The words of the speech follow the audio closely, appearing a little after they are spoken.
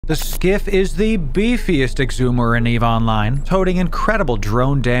The Skiff is the beefiest exhumer in EVE Online, toting incredible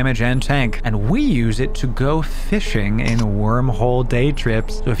drone damage and tank, and we use it to go fishing in Wormhole day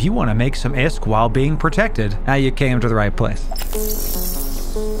trips. So if you want to make some ISK while being protected, now you came to the right place.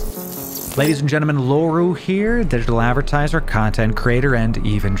 Ladies and gentlemen, Loru here, digital advertiser, content creator, and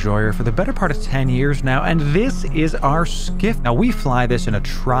EVE enjoyer for the better part of 10 years now, and this is our Skiff. Now, we fly this in a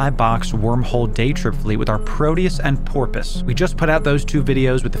tri-box Wormhole day trip fleet with our Proteus and Porpoise. We just put out those 2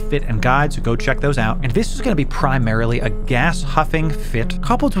 videos with the fit and guide, so go check those out. And this is going to be primarily a gas-huffing fit,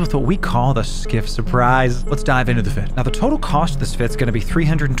 coupled with what we call the Skiff Surprise. Let's dive into the fit. Now, the total cost of this fit is going to be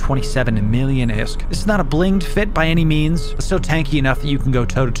 327 million ISK. This is not a blinged fit by any means, but still tanky enough that you can go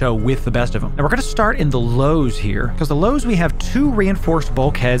toe-to-toe with the best of them. Now we're going to start in the lows here, because the lows we have 2 reinforced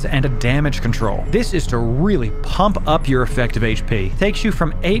bulkheads and a damage control. This is to really pump up your effective HP. Takes you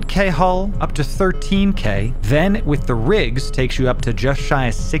from 8k hull up to 13k. Then with the rigs takes you up to just shy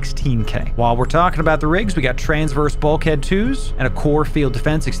of 16k. While we're talking about the rigs, we got Transverse Bulkhead IIs and a core field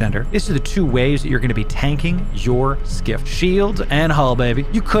defense extender. This is the 2 ways that you're going to be tanking your Skiff. Shield and hull, baby.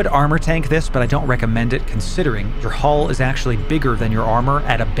 You could armor tank this, but I don't recommend it considering your hull is actually bigger than your armor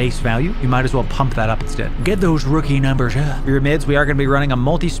at a base value. You might as well pump that up instead. Get those rookie numbers up. For your mids, we are going to be running a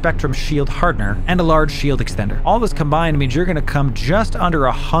Multispectrum shield Hardener and a large shield extender. All this combined means you're going to come just under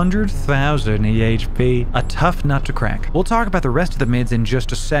 100,000 EHP. A tough nut to crack. We'll talk about the rest of the mids in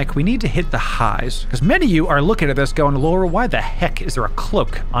just a sec. We need to hit the highs, because many of you are looking at this going, Laura, why the heck is there a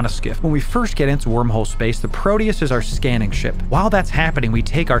cloak on a Skiff? When we first get into Wormhole space, the Proteus is our scanning ship. While that's happening, we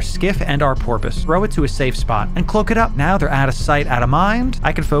take our Skiff and our Porpoise, throw it to a safe spot, and cloak it up. Now they're out of sight, out of mind.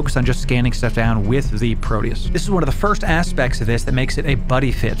 I can focus on just scanning stuff down with the Proteus. This is one of the first aspects of this that makes it a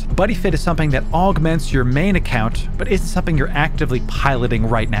buddy fit. Buddy fit is something that augments your main account, but it's something you're actively piloting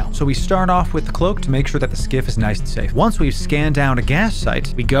right now. So we start off with the cloak to make sure that the Skiff is nice and safe. Once we've scanned down a gas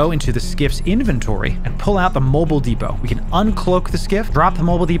site, we go into the Skiff's inventory and pull out the mobile depot. We can uncloak the Skiff, drop the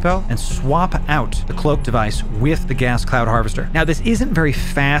mobile depot, and swap out the cloak device with the gas cloud harvester. Now, this isn't very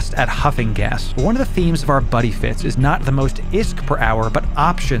fast at huffing gas, but one of the themes of our buddy fits is not the most ISK per hour, but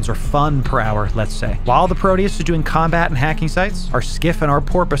options or fun per hour, let's say. While the Proteus is doing combat and hacking sites, our Skiff and our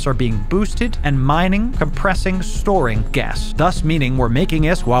Porpoise are being boosted and mining, compressing, storing gas, thus meaning we're making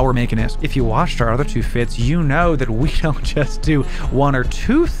ISK while we're making ISK. If you watched our other 2 fits, you know that we don't just do 1 or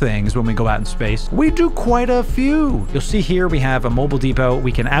 2 things when we go out in space. We do quite a few. You'll see here we have a mobile depot.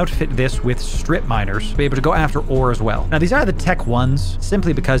 We can outfit this with strip miners to be able to go after ore as well. Now, these are the Tech 1s,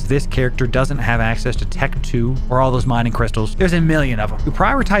 simply because this character doesn't have access to Tech 2 or all those mining crystals. There's a million of them. We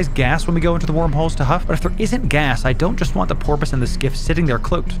prioritize gas when we go into the wormholes to huff, but if there isn't gas, I don't just want the Porpoise and the Skiff sitting there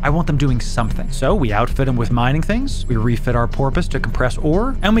cloaked. I want them doing something. So we outfit them with mining things, we refit our Porpoise to compress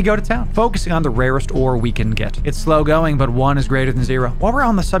ore, and we go to town, focusing on the rarest ore we can get. It's slow going, but 1 is greater than 0. While we're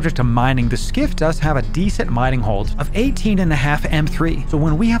on the subject of mining, the Skiff does have a decent mining hold of 18.5 M3. So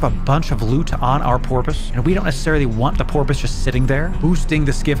when we have a bunch of loot on our Porpoise, and we don't necessarily want the Porpoise just sitting there, boosting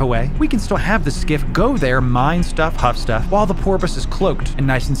the Skiff away, we can still have the Skiff go there, mine stuff, huff stuff, while the Porpoise is cloaked and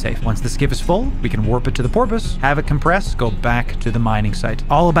nice and safe. Once the Skiff is full, we can warp it to the Porpoise, have it compress, go back to the mining site.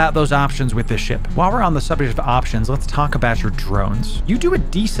 All about those options with this ship. While we're on the subject of options, let's talk about your drones. You do a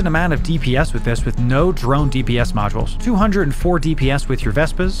decent amount of DPS with this with no drone DPS modules. 204 DPS with your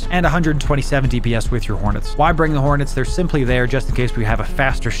Vespas, and 127 DPS with your Hornets. Why bring the Hornets? They're simply there just in case we have a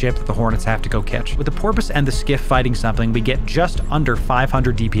faster ship that the Hornets have to go catch. With the Porpoise and the Skiff fighting something, we get just under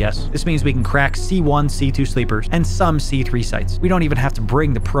 500 DPS. This means we can crack C1, C2 sleepers, and some C3 sites. We don't even have to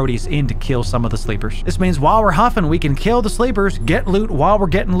bring the Proteus in to kill some of the sleepers. This means while we're huffing, we can kill the sleepers, get loot while we're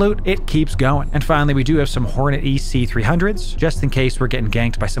getting loot. It keeps going. And finally, we do have some Hornet EC-300s, just in case we're getting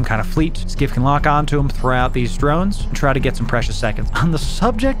ganked by some kind of fleet. Skiff can lock onto them, throw out these drones, and try to get some precious seconds. On the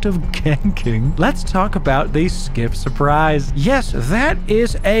subject of ganking, let's talk about the Skiff Surprise. Yes, that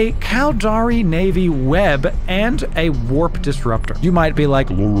is a Caldari Navy web and a warp disruptor. You might be like,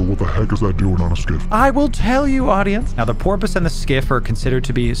 Loru, what the heck is that doing on a Skiff? I will tell you, audience. Now, the Porpoise and the Skiff are considered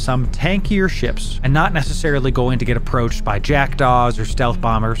to be some tankier ships and not necessarily going to get approached by jackdaws or stealth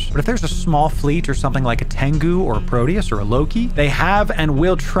bombers. But if there's a small fleet or something like a Tengu or a Proteus or a Loki, they have and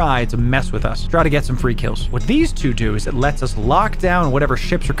will try to mess with us, try to get some free kills. What these 2 do is it lets us lock down whatever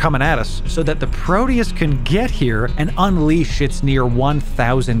ships are coming at us so that the Proteus can get here and unleash its near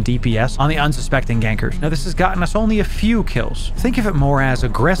 1000 DPS on the unsuspecting gankers. Now, this has gotten us only a few kills. Think of it more as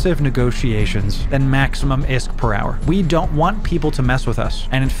aggressive negotiations than maximum ISK per hour. We don't want people to mess with us.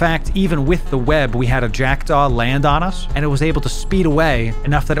 And And in fact, even with the web, we had a jackdaw land on us, and it was able to speed away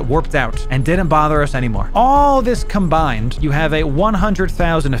enough that it warped out and didn't bother us anymore. All this combined, you have a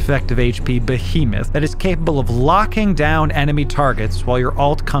 100,000 effective HP behemoth that is capable of locking down enemy targets while your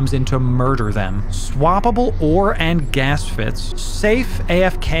ult comes in to murder them. Swappable ore and gas fits, safe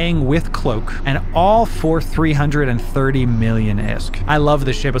AFKing with cloak, and all for 330 million ISK. I love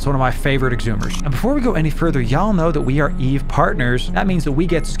this ship. It's one of my favorite exhumers. And before we go any further, y'all know that we are EVE partners. That means that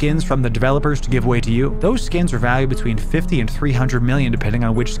we get skins from the developers to give away to you. Those skins are valued between 50 and 300 million depending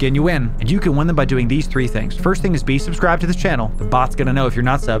on which skin you win. And you can win them by doing these three things. First thing is be subscribed to this channel. The bot's gonna know if you're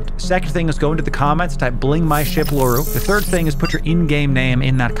not subbed. Second thing is go into the comments, type bling my ship Loru. The third thing is put your in-game name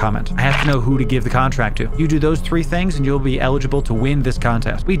in that comment. I have to know who to give the contract to. You do those three things and you'll be eligible to win this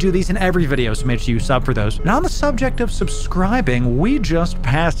contest. We do these in every video, so make sure you sub for those. And on the subject of subscribing, we just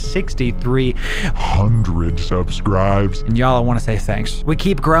passed 6,300 subscribes. And y'all, I want to say thanks. We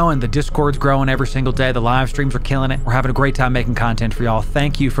keep growing. The Discord's growing every single day. The live streams are killing it. We're having a great time making content for y'all.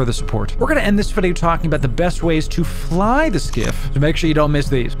 Thank you for the support. We're going to end this video talking about the best ways to fly the skiff, so make sure you don't miss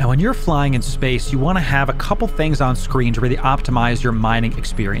these. Now, when you're flying in space, you want to have a couple things on screen to really optimize your mining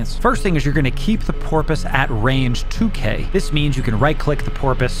experience. First thing is you're going to keep the porpoise at range 2K. This means you can right-click the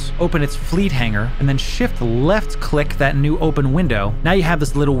porpoise, open its fleet hangar, and then shift left-click that new open window. Now you have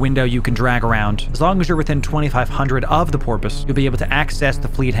this little window you can drag around. As long as you're within 2,500 of the porpoise, you'll be able to access the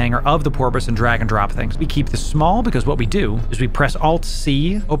fleet hangar of the porpoise and drag and drop things. We keep this small because what we do is we press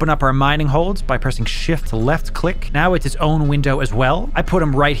Alt-C, open up our mining holds by pressing Shift left-click. Now it's its own window as well. I put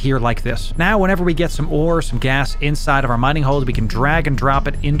them right here like this. Now whenever we get some ore, some gas inside of our mining hold, we can drag and drop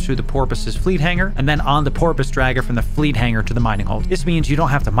it into the porpoise's fleet hangar, and then on the porpoise drag it from the fleet hangar to the mining hold. This means you don't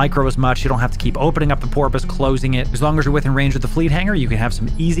have to micro as much, you don't have to keep opening up the porpoise, closing it. As long as you're within range of the fleet hangar, you can have some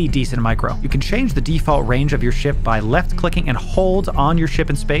easy, decent micro. You can change the default range of your ship by left-clicking and hold on your ship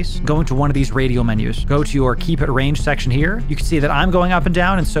in space, going to one of these radial menus. Go to your keep at range section here. You can see that I'm going up and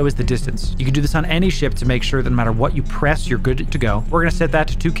down, and so is the distance. You can do this on any ship to make sure that no matter what you press, you're good to go. We're going to set that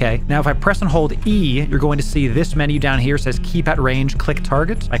to 2K. Now, if I press and hold E, you're going to see this menu down here says keep at range, click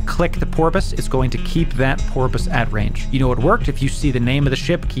target. I click the porpoise, it's going to keep that porpoise at range. You know it worked if you see the name of the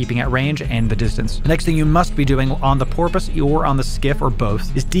ship, keeping at range, and the distance. The next thing you must be doing on the porpoise or on the skiff or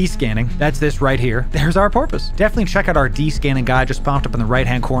both is descanning. That's this right here. There's our porpoise. Definitely check out our descanning guide just popped up in the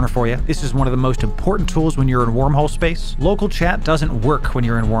right-hand corner for you. This is one of the most important tools when you're in wormhole space. Local chat doesn't work when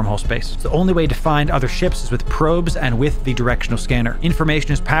you're in wormhole space. The only way to find other ships is with probes and with the directional scanner.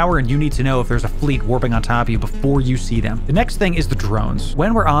 Information is power, and you need to know if there's a fleet warping on top of you before you see them. The next thing is the drones.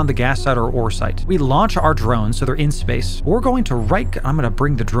 When we're on the gas site or ore site, we launch our drones so they're in space. We're going to I'm going to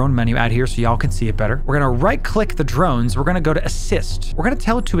bring the drone menu out here so y'all can see it better. We're going to right-click the drones. We're going to go to assist. We're going to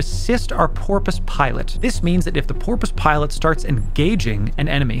tell it to assist our porpoise pilot. This means that if the porpoise pilot starts engaging an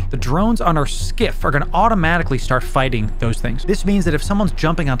enemy, the drones on our skiff are going to automatically start fighting those things. This means that if someone's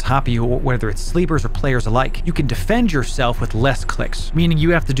jumping on top of you, whether it's sleepers or players alike, you can defend yourself with less clicks, meaning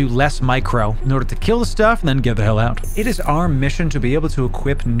you have to do less micro in order to kill the stuff and then get the hell out. It is our mission to be able to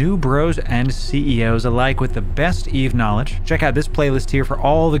equip new bros and CEOs alike with the best EVE knowledge. Check out this playlist here for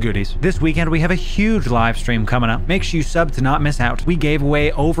all the goodies. This weekend we have a huge live stream coming up. Make sure you sub to not miss out. We gave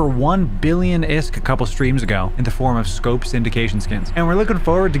away over 1 billion ISK a couple streams ago in the form of scope syndication skins, and we're looking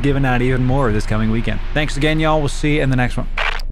forward to giving out even more this coming weekend. Thanks again, y'all. We'll see you in the next one.